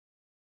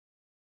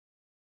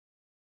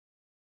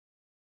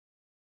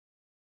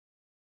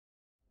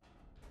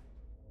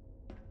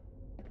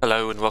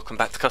Hello and welcome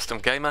back to Custom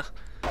Gamer.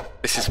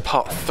 This is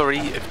part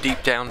 3 of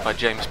Deep Down by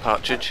James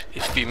Partridge.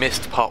 If you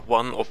missed part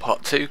 1 or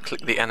part 2,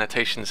 click the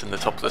annotations in the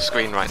top of the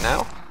screen right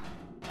now.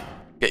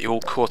 Get you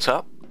all caught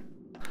up.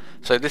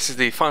 So this is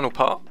the final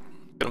part.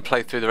 I'm going to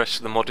play through the rest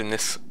of the mod in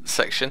this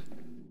section.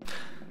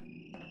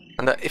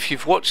 And if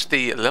you've watched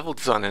the level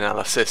design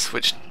analysis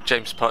which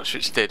James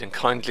Partridge did and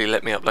kindly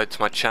let me upload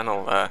to my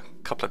channel a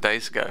couple of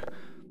days ago,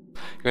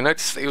 you'll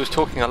notice that he was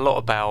talking a lot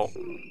about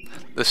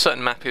the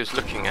certain map he was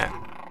looking at.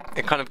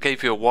 It kind of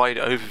gave you a wide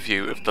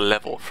overview of the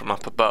level from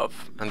up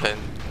above, and then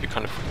you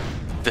kind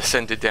of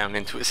descended down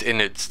into its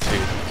innards to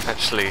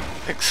actually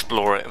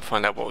explore it and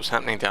find out what was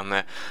happening down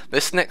there.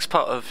 This next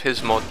part of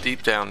his mod,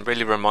 Deep Down,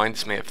 really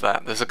reminds me of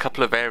that. There's a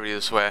couple of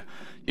areas where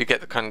you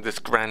get the kind of this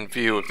grand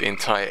view of the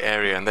entire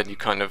area, and then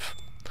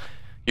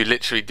you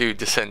literally do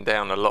descend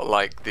down a lot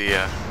like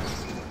the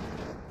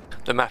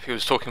map he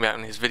was talking about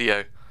in his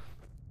video.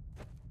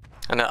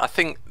 And I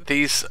think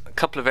these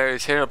couple of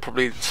areas here are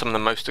probably some of the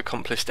most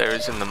accomplished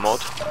areas in the mod.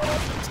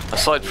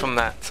 Aside from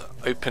that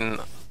open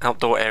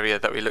outdoor area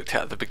that we looked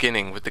at the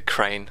beginning with the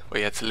crane where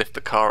you had to lift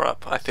the car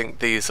up, I think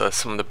these are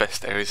some of the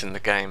best areas in the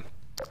game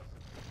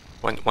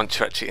once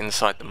you're actually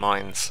inside the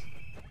mines.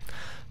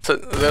 So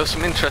there was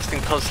some interesting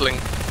puzzling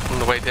on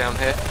the way down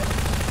here.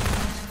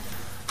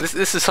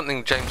 This is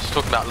something James was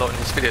talking about a lot in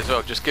his video as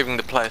well, just giving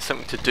the player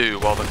something to do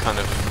while they're kind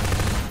of,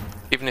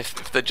 even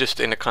if they're just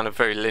in a kind of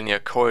very linear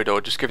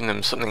corridor, just giving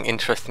them something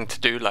interesting to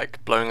do,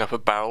 like blowing up a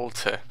barrel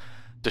to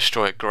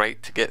destroy a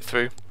grate to get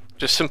through.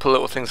 Just simple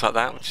little things like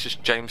that, which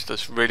just James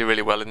does really,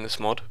 really well in this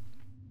mod.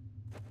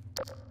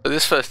 So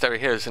this first area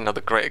here is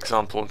another great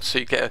example. So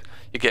you get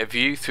a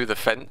view through the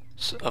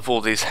fence of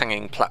all these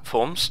hanging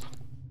platforms,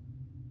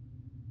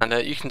 and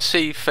you can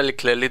see fairly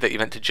clearly that you're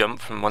meant to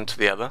jump from one to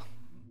the other.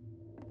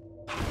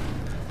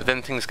 But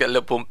then things get a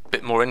little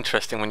bit more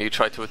interesting when you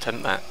try to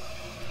attempt that.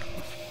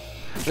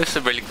 This is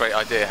a really great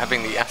idea,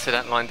 having the acid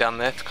ant line down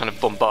there to kind of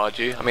bombard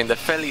you. I mean, they're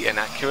fairly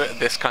inaccurate at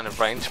this kind of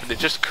range, but it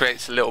just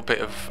creates a little bit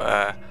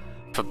of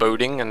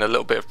foreboding and a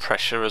little bit of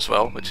pressure as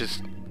well, which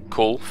is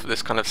cool for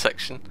this kind of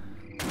section.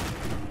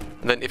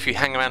 And then if you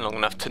hang around long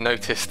enough to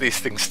notice these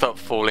things start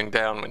falling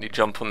down when you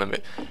jump on them,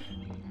 it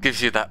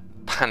gives you that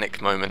panic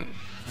moment,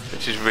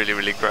 which is really,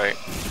 really great.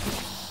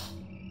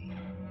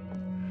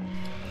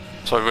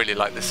 So I really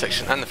like this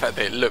section, and the fact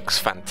that it looks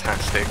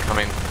fantastic. I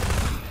mean,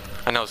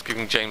 I know I was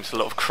giving James a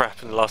lot of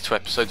crap in the last 2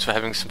 episodes for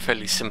having some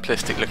fairly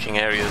simplistic looking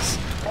areas,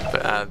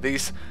 but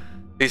these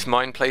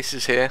mine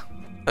places here,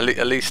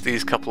 at least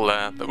these couple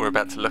that we're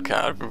about to look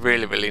at, are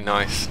really, really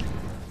nice.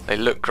 They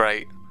look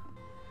great.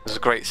 There's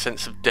a great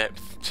sense of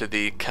depth to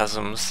the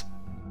chasms.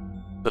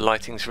 The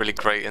lighting's really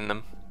great in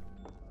them.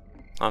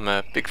 I'm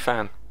a big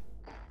fan.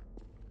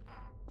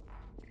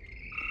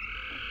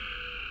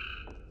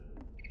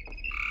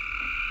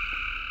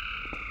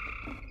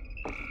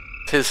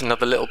 Here's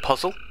another little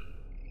puzzle.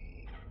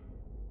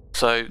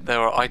 So there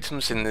are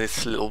items in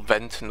this little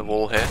vent in the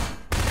wall here,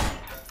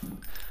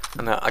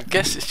 and I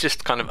guess it's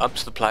just kind of up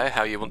to the player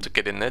how you want to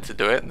get in there to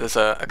do it. There's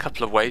a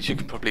couple of ways you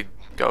can probably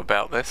go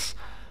about this.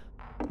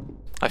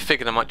 I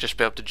figured I might just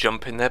be able to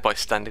jump in there by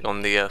standing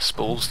on the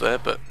spools there,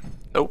 but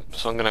nope.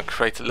 So I'm going to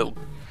create a little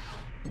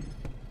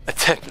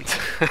attempt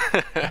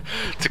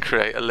to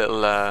create a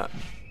little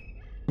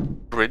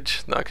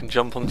bridge that I can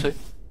jump onto.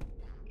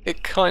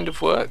 It kind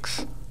of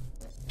works,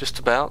 just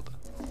about.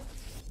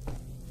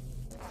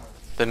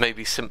 There may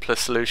be simpler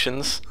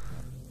solutions,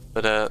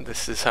 but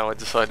this is how I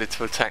decided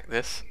to attack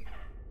this.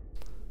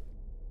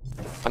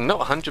 I'm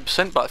not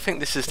 100%, but I think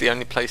this is the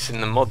only place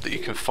in the mod that you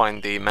can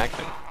find the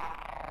Magnum.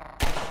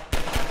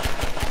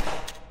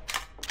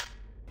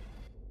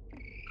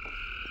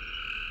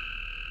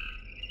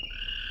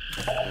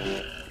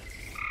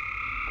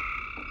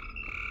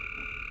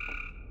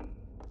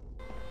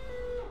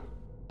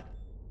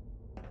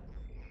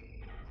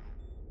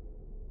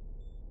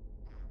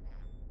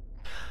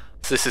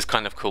 This is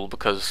kind of cool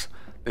because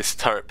this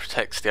turret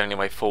protects the only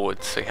way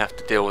forward, so you have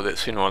to deal with it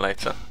sooner or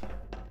later.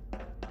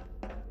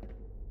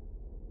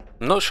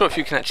 I'm not sure if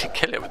you can actually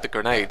kill it with the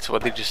grenades, or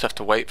whether you just have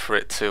to wait for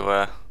it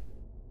to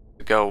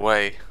go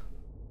away.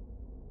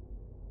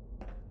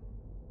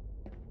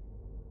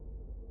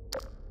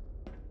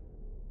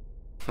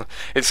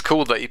 It's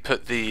cool that you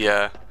put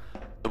the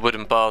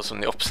wooden bars on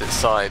the opposite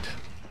side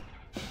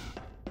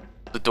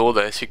the door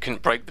there, so you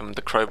couldn't break them with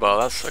the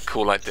crowbar. That's a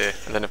cool idea.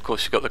 And then of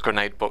course you've got the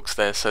grenade box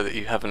there so that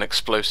you have an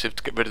explosive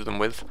to get rid of them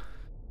with.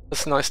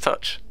 That's a nice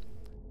touch.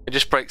 It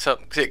just breaks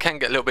up, because it can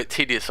get a little bit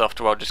tedious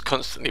after a while, just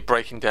constantly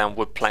breaking down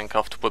wood plank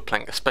after wood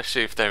plank,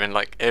 especially if they're in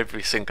like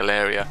every single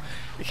area.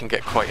 It can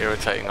get quite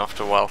irritating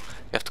after a while.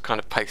 You have to kind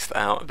of pace that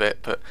out a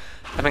bit, but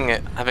having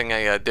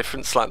a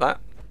difference like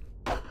that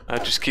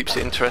just keeps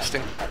it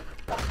interesting.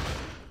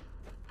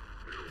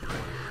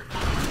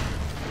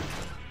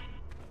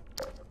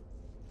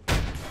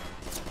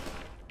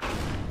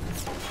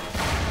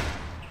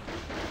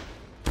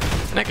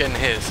 And again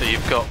here, so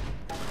you've got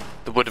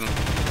the wooden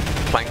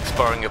planks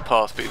barring your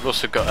path, but you've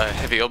also got a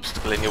heavy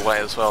obstacle in your way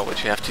as well,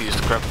 which you have to use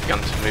to grab the gun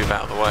to move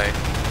out of the way.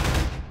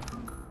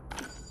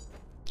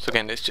 So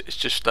again, it's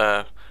just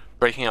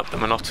breaking up the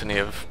monotony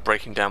of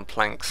breaking down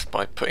planks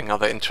by putting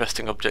other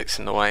interesting objects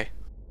in the way.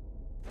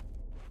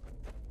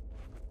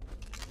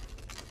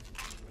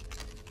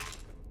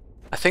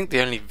 I think the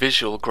only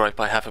visual gripe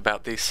I have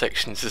about these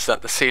sections is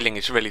that the ceiling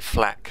is really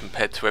flat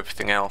compared to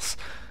everything else.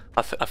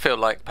 I feel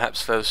like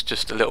perhaps there's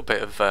just a little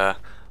bit of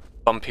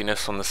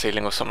bumpiness on the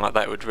ceiling or something like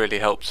that would really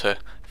help to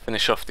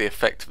finish off the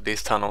effect of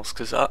these tunnels,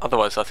 because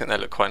otherwise I think they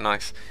look quite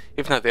nice,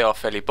 even though they are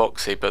fairly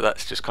boxy, but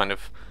that's just kind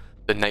of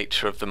the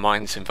nature of the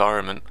mine's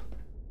environment.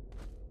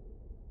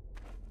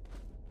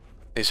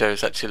 These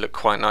areas actually look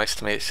quite nice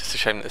to me. It's just a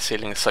shame that the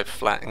ceiling is so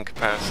flat in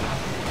comparison.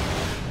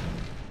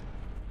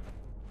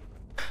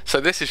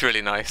 So this is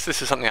really nice.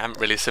 This is something I haven't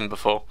really seen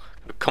before.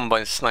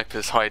 Combine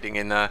snipers hiding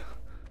in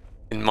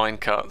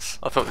minecarts.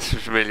 I thought this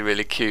was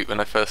really cute when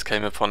I first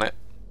came upon it.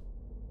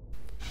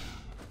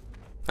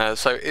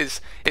 So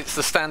it's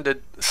the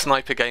standard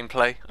sniper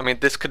gameplay. I mean,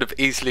 this could have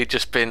easily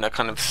just been a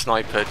kind of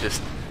sniper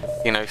just,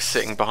 you know,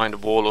 sitting behind a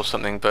wall or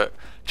something, but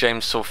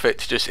James saw fit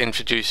to just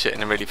introduce it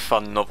in a really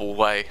fun, novel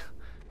way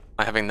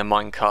by having the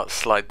minecart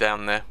slide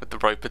down there with the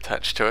rope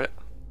attached to it,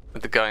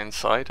 with the guy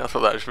inside. I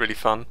thought that was really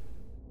fun.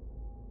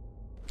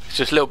 It's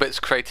just little bits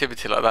of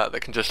creativity like that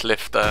that can just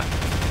lift a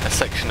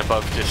section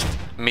above just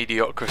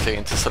mediocrity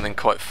into something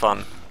quite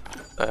fun.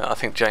 I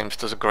think James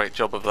does a great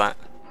job of that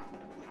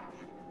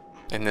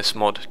in this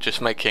mod, just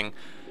making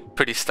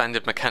pretty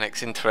standard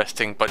mechanics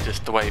interesting by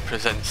just the way he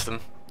presents them,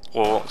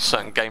 or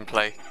certain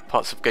gameplay,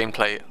 parts of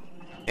gameplay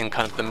in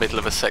kind of the middle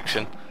of a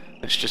section,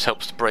 which just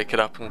helps to break it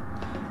up and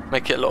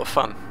make it a lot of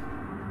fun.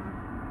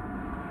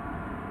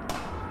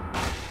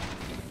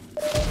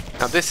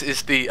 Now this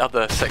is the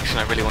other section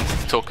I really wanted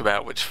to talk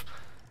about, which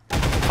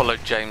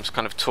followed James'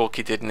 kind of talk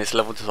he did in his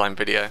level design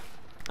video,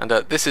 and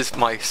this is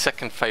my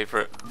second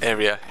favourite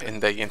area in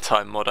the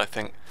entire mod, I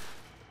think.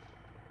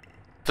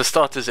 For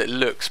starters, it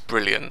looks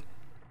brilliant.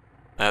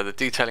 The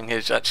detailing here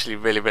is actually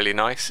really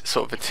nice. It's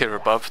sort of a tier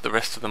above the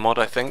rest of the mod,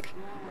 I think.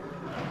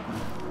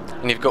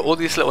 And you've got all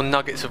these little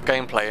nuggets of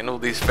gameplay and all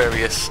these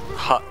various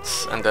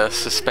huts and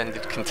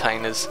suspended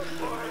containers.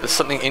 There's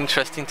something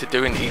interesting to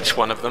do in each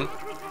one of them.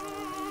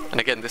 And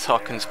again, this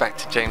harkens back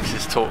to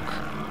James's talk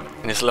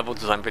in his level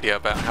design video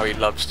about how he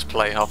loves to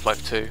play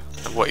Half-Life 2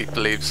 and what he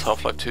believes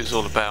Half-Life 2 is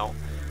all about,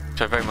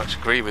 which I very much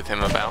agree with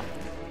him about.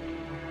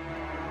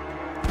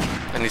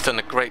 And he's done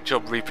a great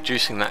job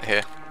reproducing that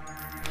here.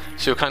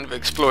 So you're kind of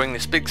exploring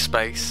this big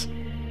space,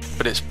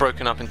 but it's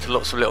broken up into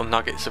lots of little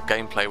nuggets of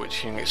gameplay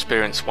which you can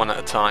experience one at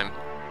a time.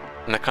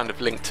 And they're kind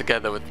of linked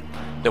together with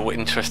little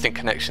interesting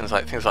connections,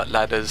 like things like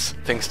ladders,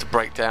 things to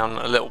break down,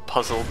 a little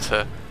puzzle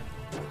to,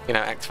 you know,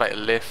 activate a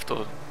lift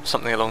or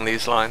something along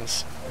these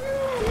lines.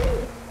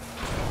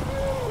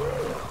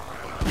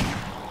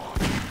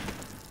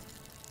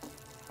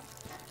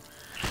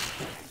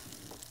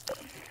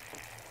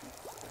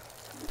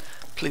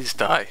 Please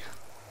die.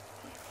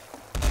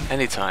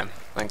 Anytime.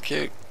 Thank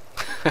you.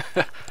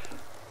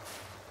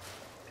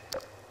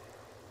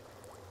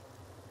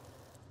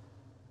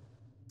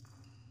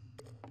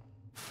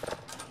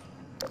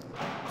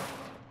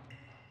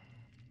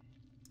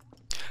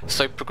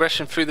 So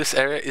progression through this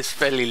area is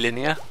fairly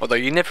linear, although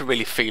you never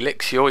really feel it,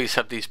 'cause you always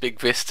have these big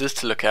vistas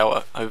to look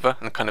out over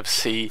and kind of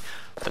see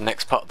the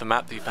next part of the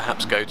map that you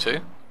perhaps go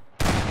to.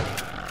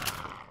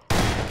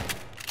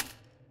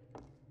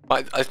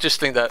 I just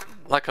think that,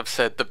 like I've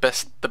said, the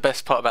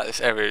best part about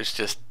this area is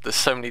just there's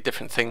so many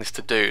different things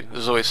to do.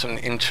 There's always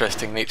something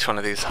interesting in each one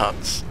of these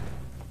huts.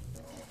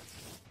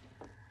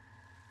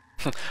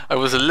 I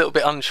was a little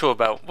bit unsure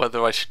about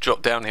whether I should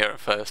drop down here at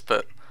first,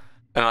 but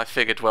then I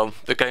figured, well,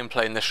 the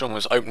gameplay in this room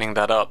was opening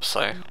that up, so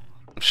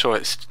I'm sure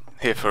it's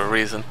here for a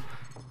reason.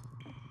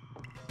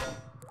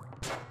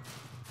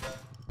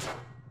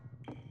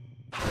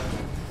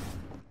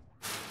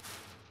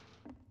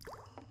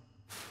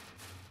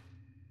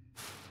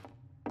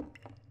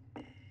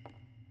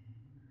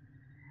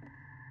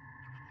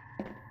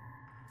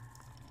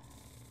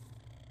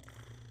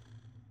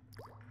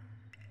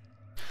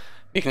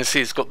 You can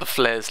see it's got the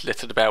flares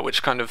littered about,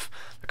 which kind of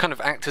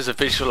act as a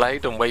visual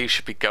aid on where you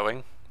should be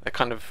going.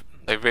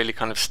 They really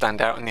kind of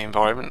stand out in the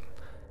environment.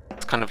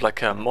 It's kind of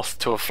like a moth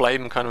to a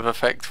flame kind of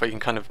effect, where you can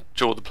kind of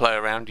draw the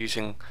player around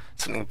using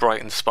something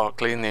bright and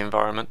sparkly in the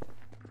environment.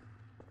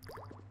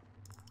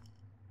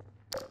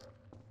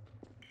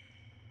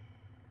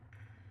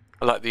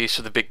 I like the use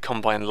of the big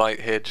combine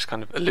light here, just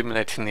kind of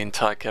illuminating the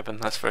entire cabin.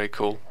 That's very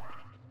cool.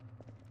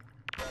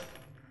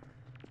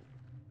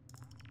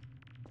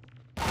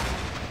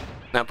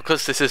 Now,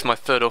 because this is my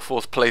third or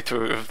fourth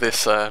playthrough of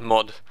this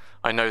mod,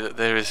 I know that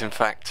there is in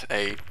fact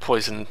a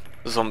poison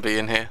zombie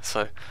in here,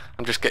 so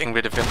I'm just getting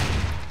rid of him.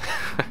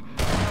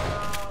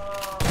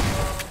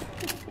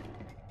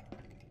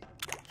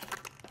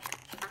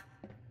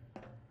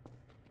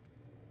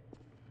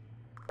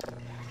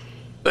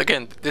 But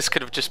again, this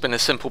could have just been a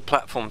simple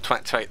platform to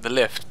activate the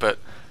lift, but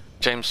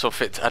James saw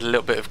fit to add a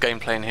little bit of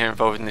gameplay in here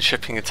involving the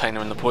shipping container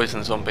and the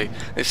poison zombie.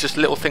 It's just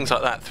little things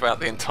like that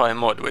throughout the entire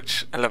mod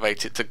which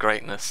elevate it to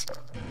greatness.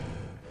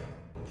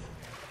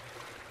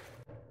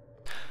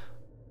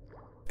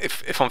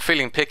 if I'm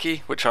feeling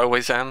picky, which I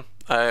always am,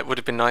 it would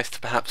have been nice to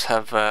perhaps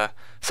have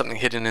something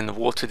hidden in the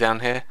water down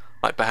here,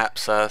 like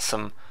perhaps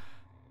some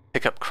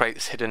pickup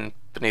crates hidden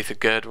beneath a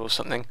girder or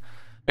something.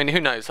 I mean,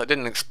 who knows? I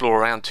didn't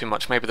explore around too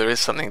much. Maybe there is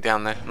something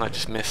down there and I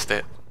just missed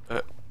it.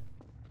 But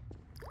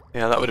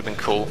yeah, that would have been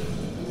cool.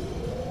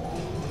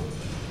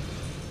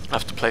 I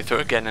have to play through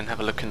it again and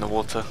have a look in the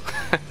water.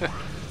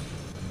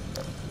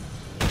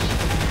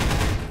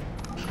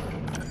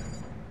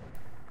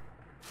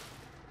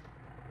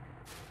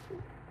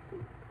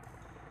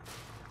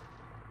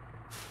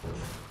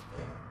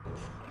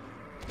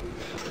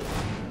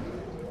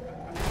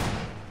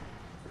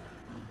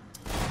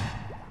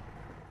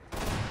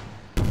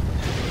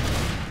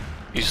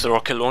 Use the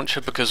rocket launcher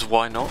because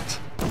why not?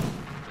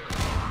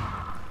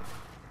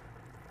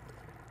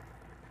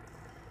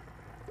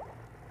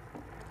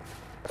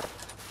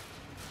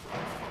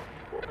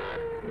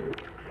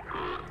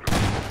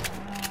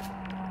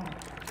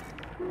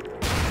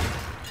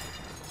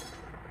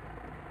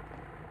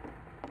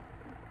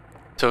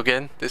 So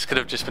again, this could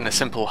have just been a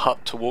simple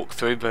hut to walk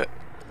through, but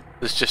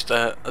there's just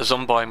a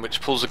zombie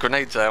which pulls the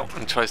grenades out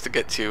and tries to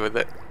get to you with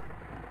it.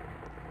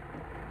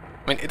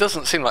 I mean, it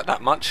doesn't seem like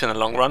that much in the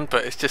long run,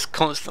 but it's just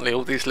constantly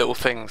all these little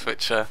things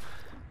which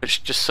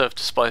just serve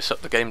to spice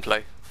up the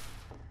gameplay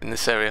in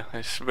this area.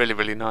 It's really,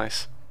 really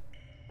nice.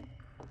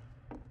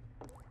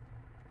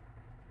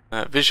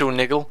 Visual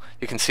niggle,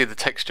 you can see the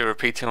texture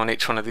repeating on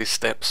each one of these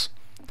steps.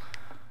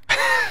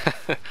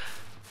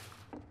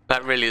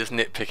 That really is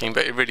nitpicking,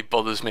 but it really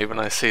bothers me when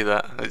I see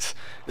that. It's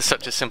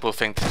such a simple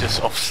thing to just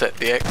offset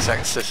the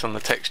x-axis on the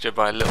texture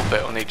by a little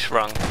bit on each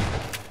rung.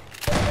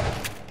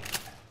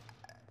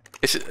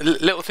 It's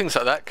little things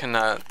like that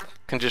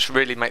can just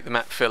really make the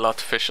map feel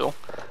artificial,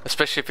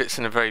 especially if it's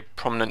in a very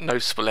prominent,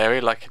 noticeable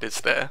area like it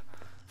is there.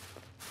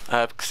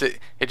 Because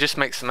it just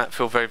makes the map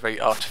feel very,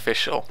 very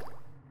artificial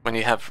when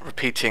you have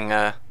repeating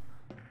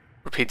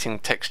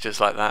textures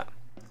like that.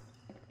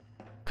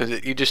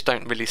 Because you just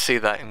don't really see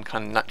that in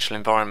kind of natural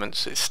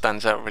environments. It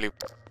stands out really.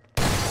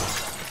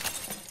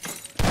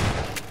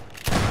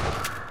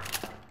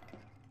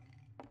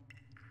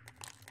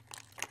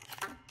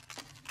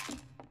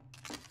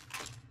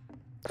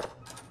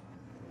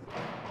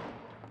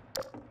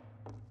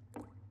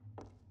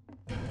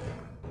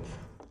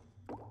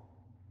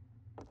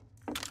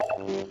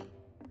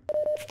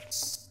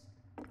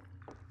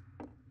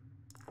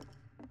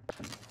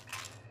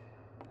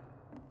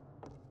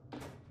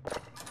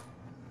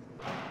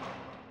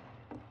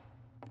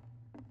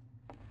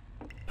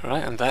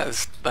 Alright, and that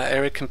is that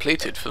area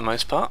completed for the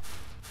most part.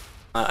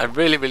 I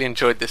really, really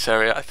enjoyed this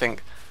area. I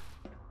think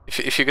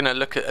if you're going to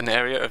look at an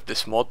area of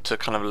this mod to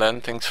kind of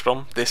learn things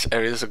from, this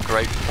area is a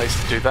great place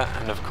to do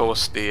that. And of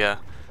course the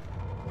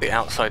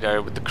outside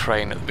area with the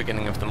crane at the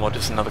beginning of the mod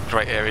is another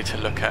great area to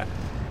look at.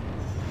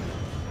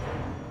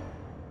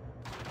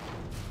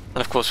 And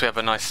of course we have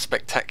a nice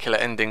spectacular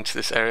ending to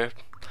this area.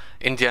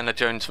 Indiana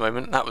Jones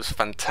moment, that was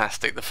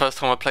fantastic. The first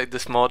time I played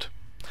this mod,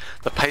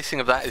 the pacing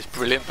of that is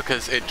brilliant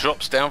because it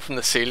drops down from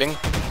the ceiling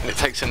and it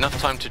takes enough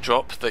time to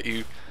drop that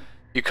you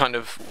kind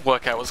of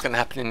work out what's going to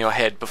happen in your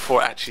head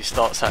before it actually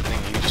starts happening.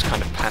 You just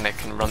kind of panic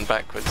and run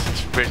backwards.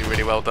 It's really,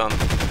 really well done.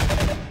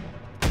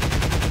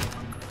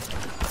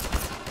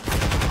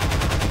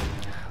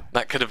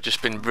 That could have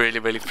just been really,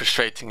 really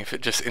frustrating if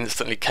it just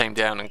instantly came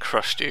down and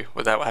crushed you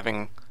without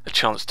having a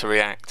chance to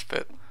react,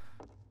 but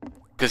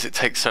because it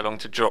takes so long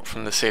to drop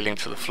from the ceiling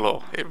to the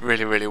floor, it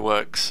really, really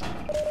works.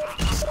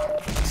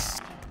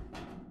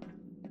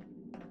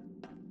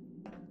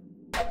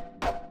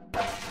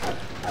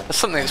 That's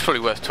something that's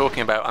probably worth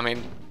talking about. I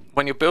mean,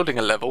 when you're building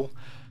a level,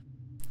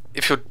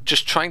 if you're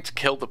just trying to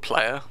kill the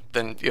player,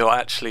 then you're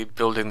actually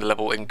building the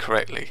level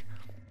incorrectly.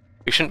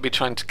 You shouldn't be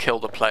trying to kill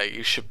the player,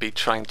 you should be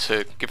trying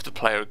to give the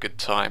player a good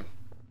time.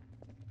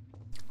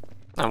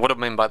 And what I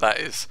mean by that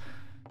is,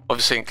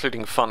 obviously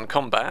including fun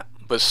combat,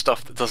 but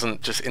stuff that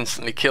doesn't just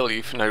instantly kill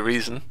you for no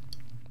reason.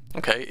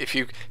 Okay, if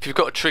you've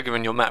got a trigger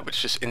in your map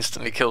which just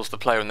instantly kills the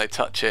player when they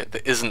touch it,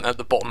 that isn't at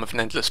the bottom of an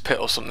endless pit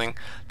or something,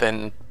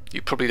 then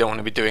you probably don't want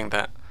to be doing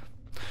that.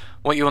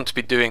 What you want to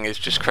be doing is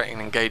just creating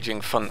an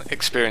engaging, fun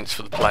experience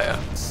for the player.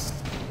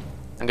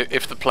 And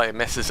if the player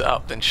messes it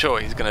up, then sure,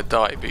 he's going to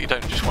die, but you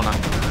don't just want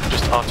to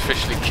just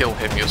artificially kill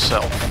him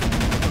yourself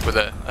with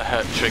a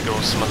hurt trigger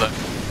or some other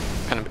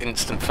kind of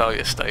instant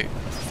failure state.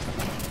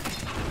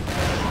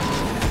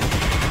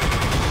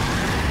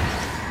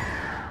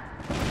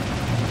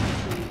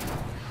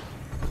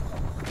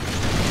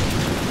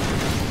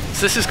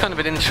 So this is kind of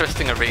an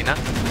interesting arena.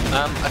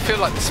 I feel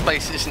like the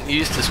space isn't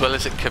used as well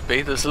as it could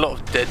be. There's a lot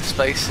of dead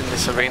space in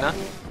this arena.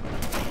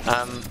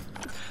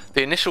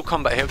 The initial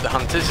combat here with the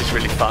hunters is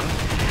really fun,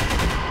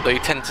 though you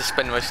tend to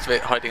spend most of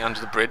it hiding under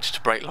the bridge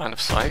to break line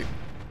of sight.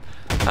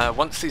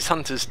 Once these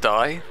hunters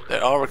die,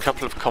 there are a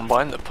couple of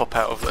combine that pop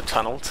out of the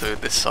tunnel to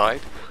this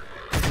side.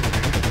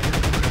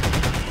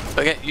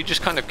 But again, you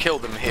just kind of kill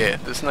them here.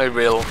 There's no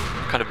real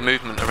kind of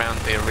movement around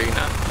the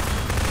arena.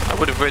 I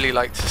would have really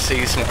liked to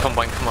see some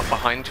combine come up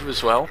behind you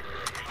as well.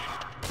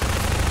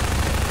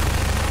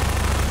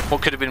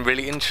 What could have been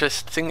really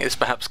interesting is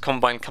perhaps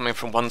Combine coming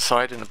from one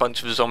side and a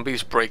bunch of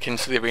zombies break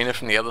into the arena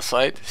from the other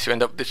side, so you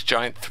end up with this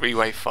giant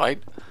three-way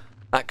fight.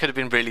 That could have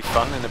been really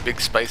fun in a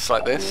big space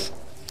like this.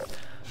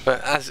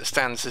 But as it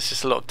stands, there's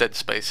just a lot of dead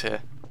space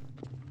here.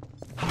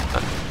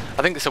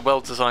 I think it's a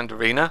well-designed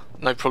arena,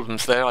 no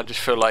problems there. I just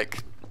feel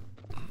like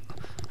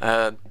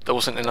there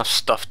wasn't enough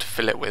stuff to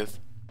fill it with.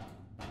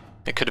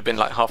 It could have been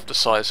like half the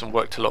size and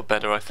worked a lot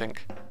better, I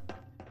think.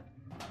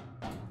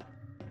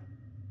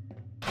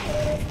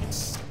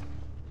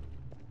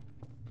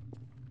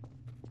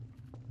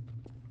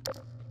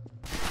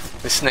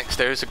 This next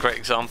area is a great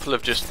example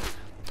of just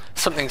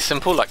something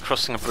simple like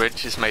crossing a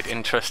bridge is made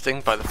interesting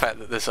by the fact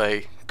that there's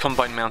a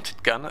Combine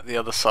mounted gun at the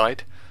other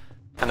side.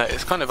 And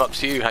it's kind of up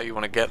to you how you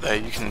want to get there.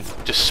 You can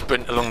just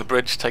sprint along the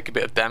bridge, take a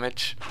bit of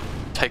damage,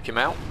 take him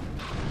out.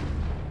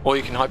 Or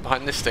you can hide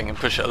behind this thing and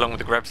push it along with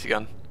the gravity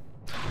gun.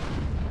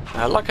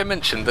 Like I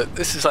mentioned, that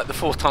this is like the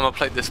 4th time I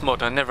played this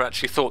mod, and I never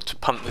actually thought to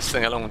punt this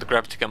thing along with the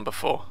gravity gun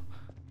before.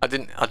 I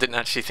didn't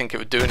actually think it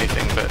would do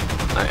anything, but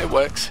it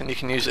works and you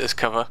can use it as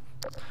cover.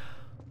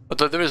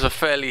 Although there is a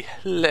fairly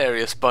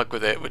hilarious bug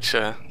with it, which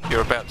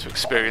you're about to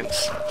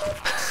experience.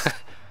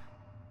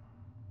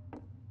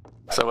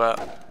 So,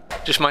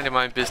 just minding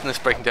my own business,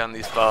 breaking down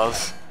these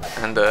bars,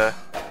 and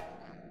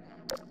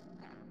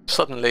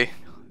suddenly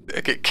I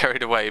get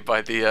carried away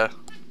by the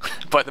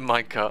by the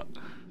minecart,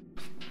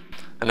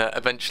 and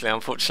eventually,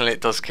 unfortunately,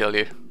 it does kill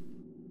you.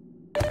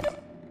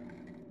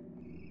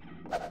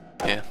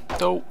 Yeah.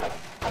 Oh.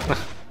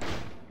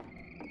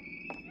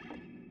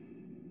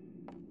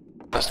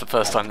 That's the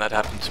first time that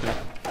happened to me.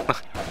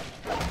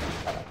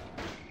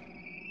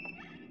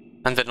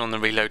 And then on the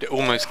reload it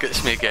almost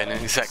gets me again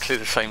in exactly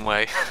the same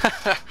way.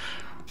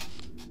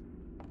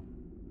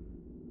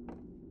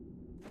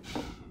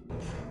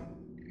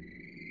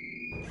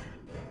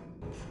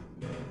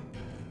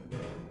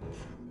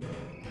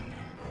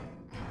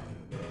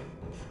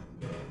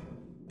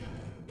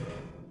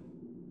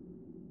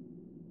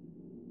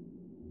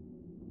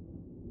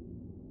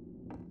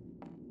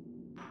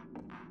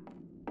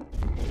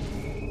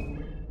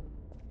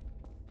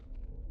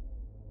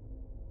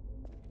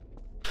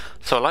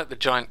 So I like the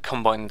giant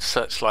Combine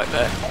searchlight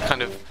there.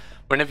 Kind of,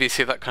 whenever you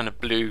see that kind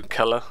of blue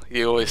colour,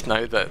 you always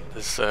know that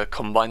there's a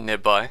Combine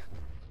nearby.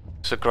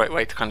 It's a great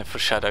way to kind of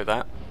foreshadow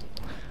that.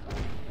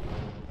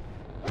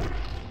 And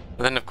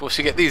then of course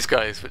you get these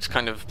guys, which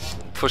kind of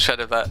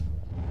foreshadow that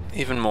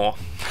even more.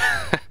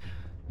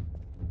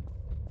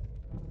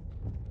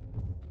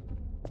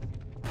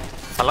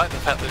 I like the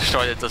fact that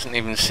Strider doesn't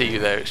even see you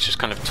there, it's just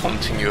kind of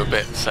taunting you a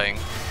bit, saying,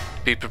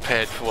 be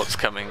prepared for what's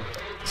coming.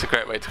 It's a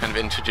great way to kind of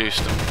introduce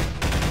them.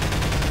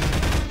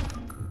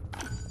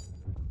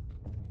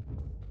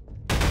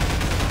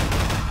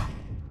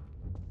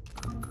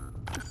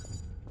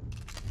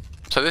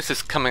 So this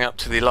is coming up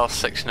to the last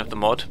section of the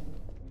mod.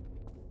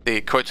 The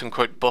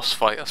quote-unquote boss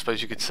fight, I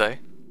suppose you could say.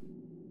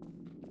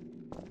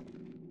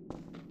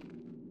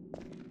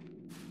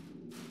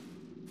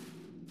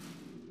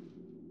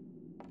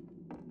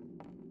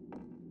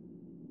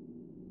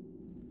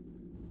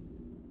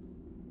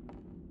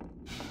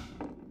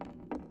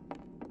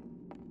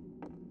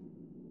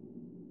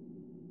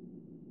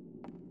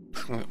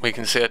 We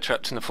can see her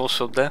trapped in the force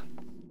field there.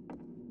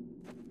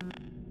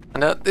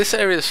 And this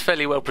area is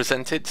fairly well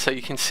presented, so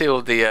you can see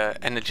all the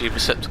energy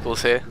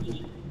receptacles here.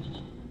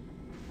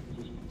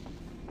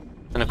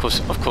 And of course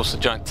the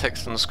giant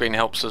text on the screen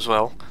helps as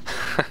well.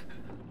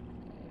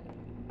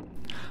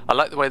 I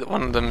like the way that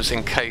one of them is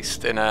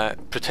encased in a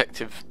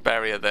protective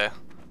barrier there.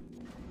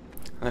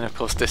 And then of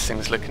course this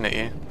thing's looking at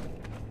you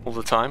all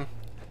the time.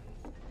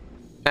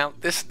 Now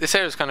this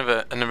area is kind of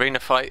an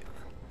arena fight.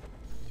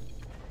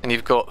 And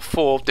you've got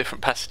 4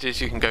 different passages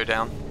you can go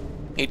down.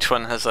 Each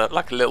one has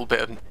like a little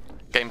bit of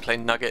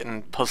gameplay nugget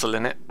and puzzle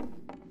in it.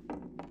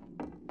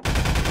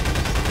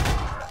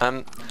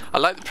 I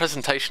like the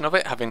presentation of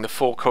it, having the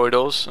 4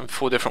 corridors and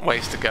 4 different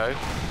ways to go.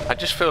 I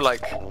just feel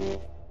like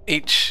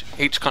each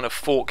kind of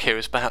fork here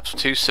is perhaps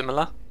too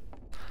similar.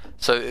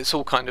 So it's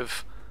all kind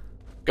of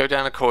go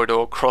down a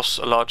corridor, cross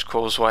a large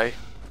causeway,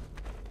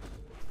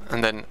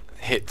 and then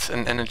hit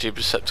an energy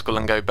receptacle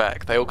and go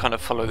back. They all kind of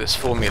follow this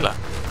formula.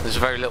 There's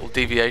very little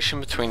deviation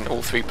between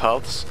all 3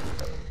 paths.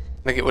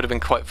 I think it would have been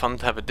quite fun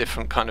to have a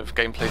different kind of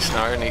gameplay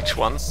scenario in each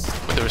one,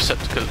 with the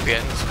receptacle at the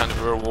end as kind of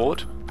a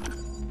reward.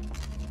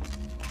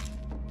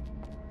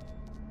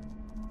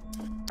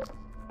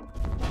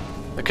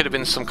 There could have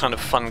been some kind of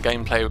fun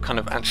gameplay with kind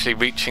of actually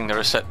reaching the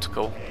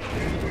receptacle.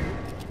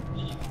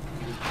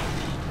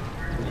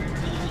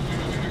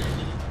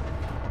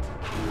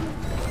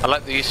 I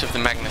like the use of the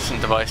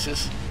Magnuson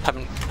devices.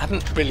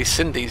 Haven't really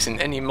seen these in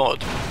any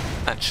mod,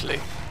 actually.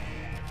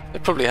 They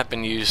probably have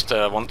been used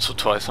once or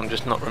twice, I'm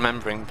just not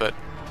remembering, but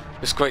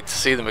it's great to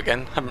see them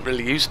again. Haven't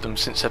really used them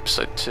since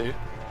episode 2.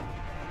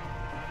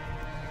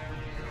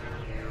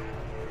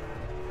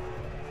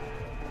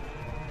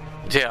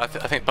 Yeah, I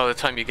think by the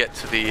time you get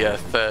to the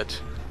 3rd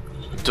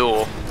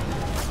door,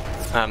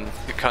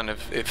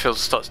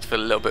 starts to feel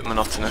a little bit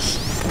monotonous.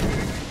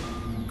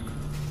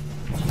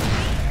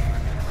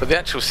 But the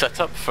actual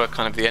setup for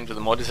kind of the end of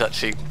the mod is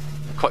actually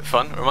quite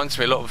fun. It reminds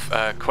me a lot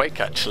of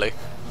Quake actually.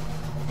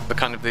 The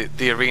kind of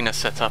the arena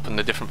setup and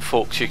the different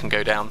forks you can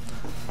go down.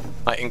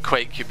 Like in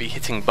Quake you'd be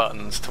hitting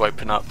buttons to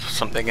open up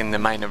something in the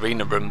main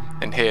arena room.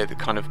 In here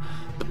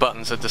the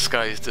buttons are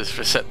disguised as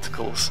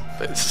receptacles,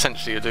 but it's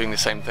essentially you're doing the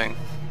same thing.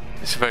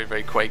 It's very,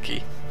 very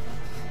Quakey.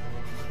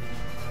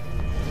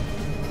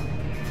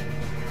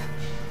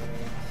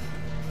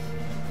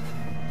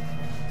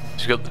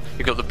 So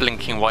you've got the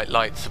blinking white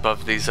lights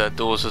above these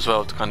doors as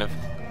well to kind of,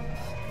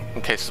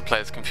 in case the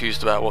player's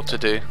confused about what to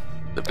do,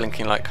 the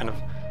blinking light kind of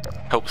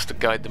helps to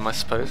guide them, I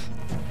suppose.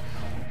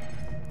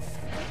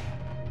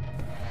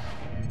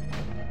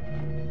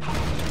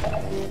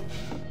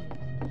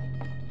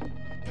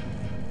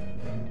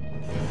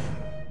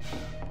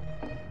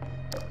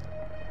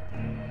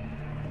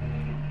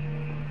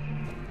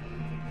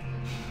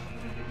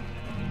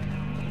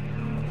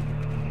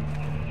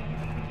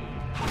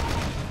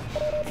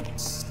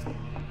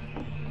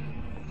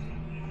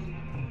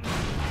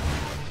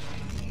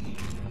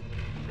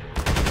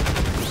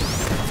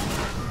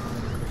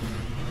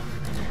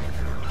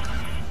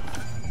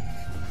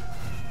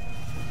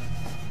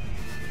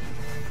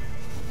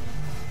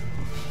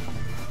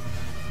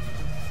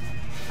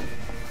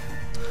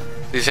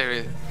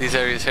 These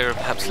areas here are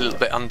perhaps a little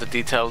bit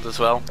under-detailed as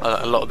well.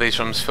 A lot of these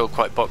rooms feel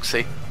quite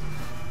boxy.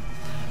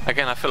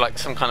 Again, I feel like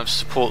some kind of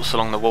supports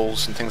along the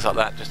walls and things like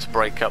that just to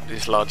break up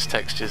these large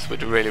textures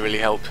would really, really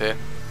help here.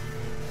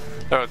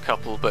 There are a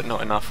couple, but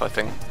not enough, I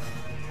think.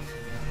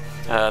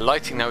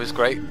 Lighting though is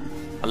great.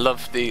 I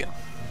love the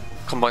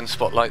combined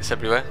spotlights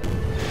everywhere.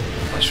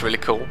 That's really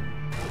cool.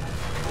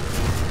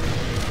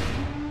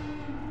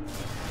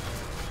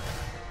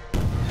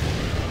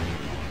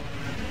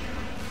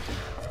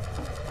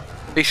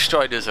 These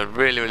striders are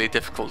really, really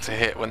difficult to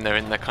hit when they're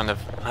in their kind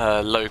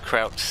of low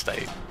crouch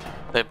state.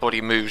 Their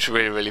body moves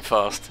really, really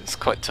fast. It's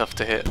quite tough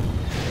to hit.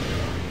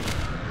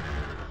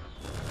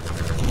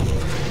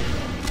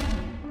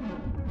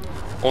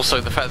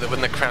 Also, the fact that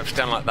when they're crouched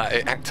down like that,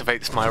 it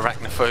activates my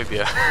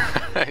arachnophobia.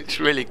 It's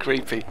really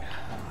creepy.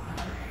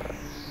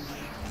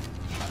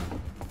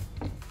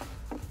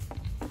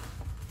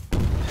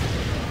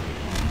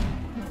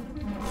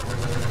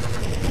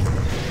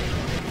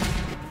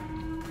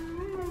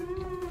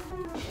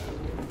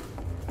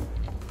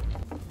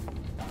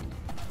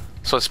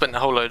 So I spent a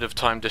whole load of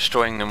time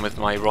destroying them with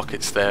my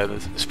rockets there.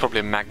 There's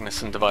probably a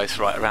Magnuson device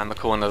right around the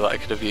corner that I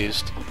could have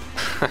used.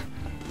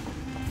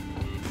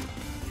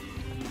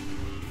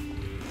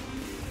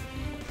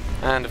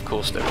 And of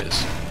course there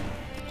is.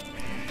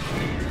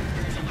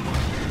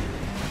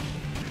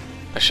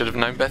 I should have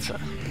known better.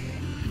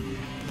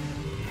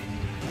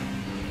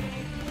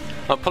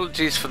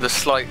 Apologies for the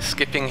slight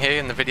skipping here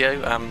in the video.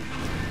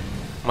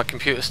 My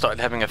computer started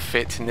having a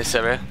fit in this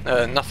area.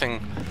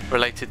 Nothing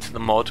related to the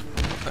mod.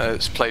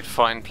 It's played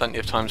fine plenty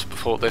of times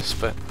before this,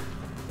 but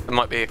there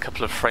might be a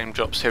couple of frame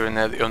drops here and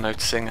there that you're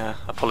noticing.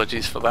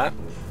 Apologies for that.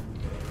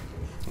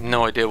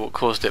 No idea what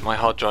caused it. My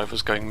hard drive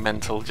was going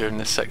mental during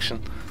this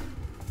section.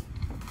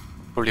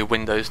 Probably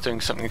Windows doing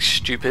something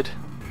stupid.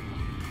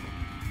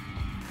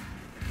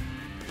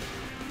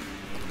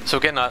 So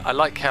again, I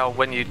like how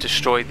when you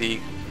destroy the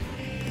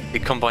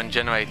combined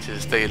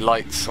generators, the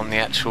lights on the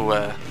actual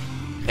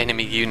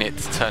enemy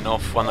units turn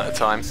off one at a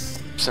time.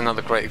 It's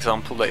another great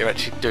example that you're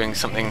actually doing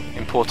something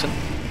important.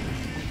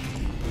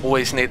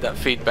 Always need that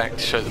feedback to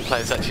show the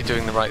player's actually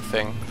doing the right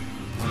thing.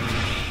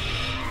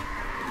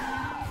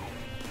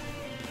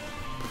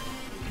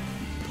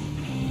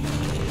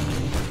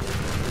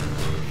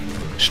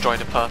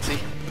 Strider party.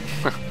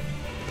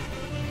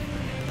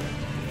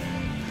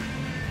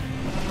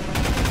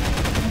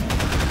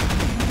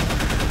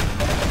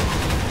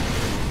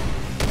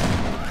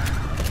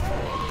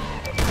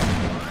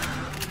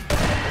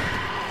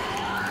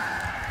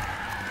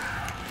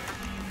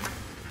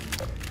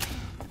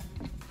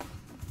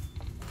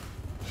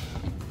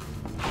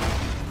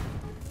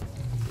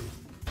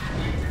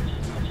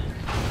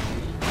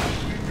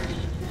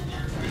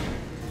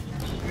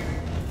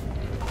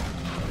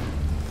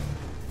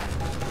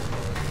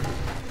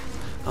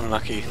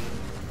 Unlucky.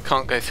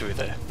 Can't go through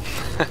there.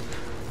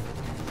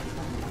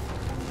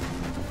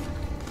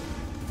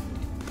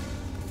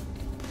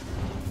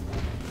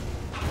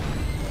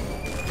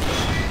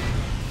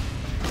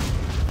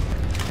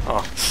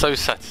 Oh, so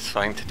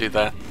satisfying to do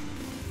that.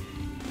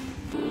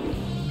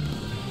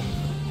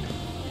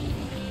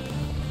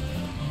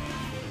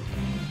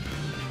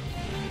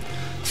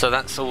 So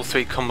that's all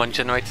 3 combine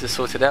generators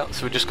sorted out.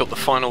 So we just got the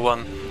final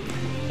one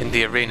in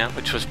the arena,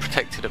 which was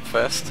protected at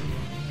first.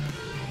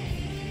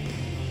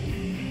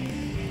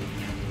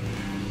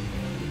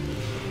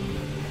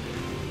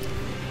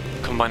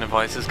 Combine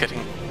advisor's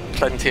getting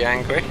plenty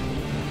angry.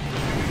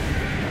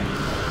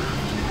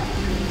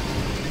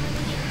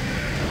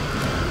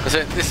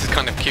 So this is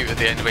kind of cute at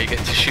the end where you get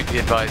to shoot the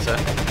advisor.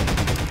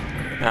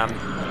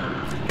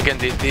 Again,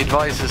 the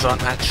advisors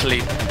aren't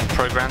actually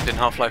programmed in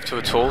Half-Life 2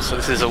 at all, so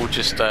this is all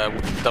just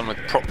done with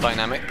prop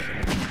dynamic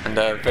and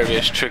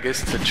various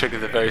triggers to trigger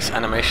the various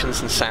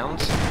animations and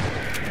sounds.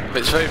 But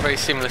it's very, very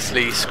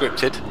seamlessly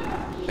scripted.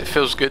 It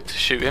feels good to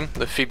shoot him.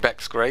 The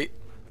feedback's great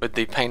with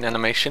the paint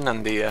animation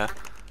and the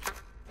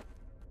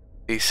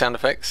sound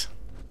effects.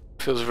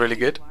 Feels really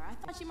good. I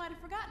thought you might have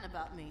forgotten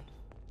about me.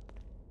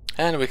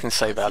 And we can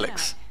save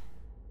Alex.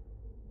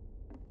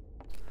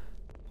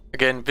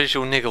 Again,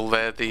 visual niggle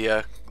there.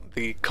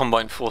 The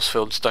combined force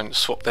fields don't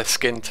swap their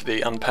skin to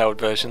the unpowered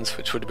versions,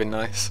 which would have been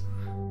nice.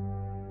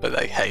 But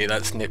hey,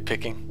 that's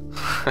nitpicking.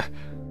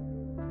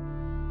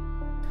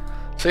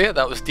 So yeah,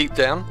 that was Deep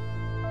Down.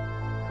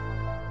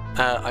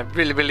 I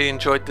really, really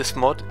enjoyed this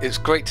mod. It's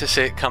great to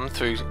see it come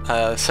through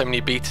so many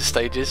beta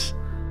stages.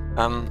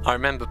 I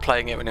remember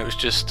playing it when it was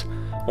just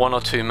 1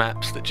 or 2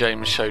 maps that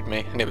James showed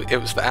me, and it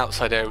was the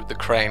outside area with the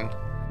crane.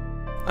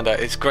 And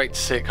it's great to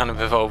see it kind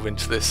of evolve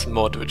into this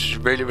mod, which is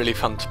really, really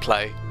fun to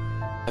play.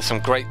 There's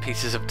some great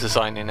pieces of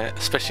design in it,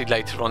 especially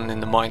later on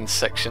in the mines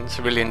section,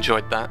 so really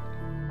enjoyed that.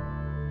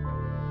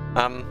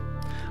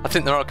 I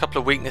think there are a couple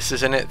of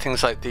weaknesses in it,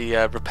 things like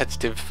the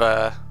repetitive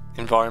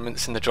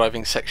environments in the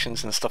driving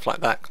sections and stuff like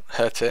that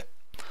hurt it.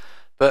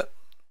 But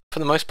for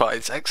the most part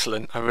it's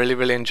excellent. I really,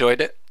 really enjoyed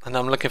it, and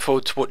I'm looking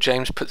forward to what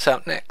James puts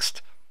out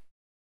next.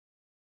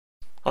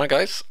 Alright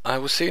guys, I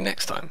will see you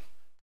next time.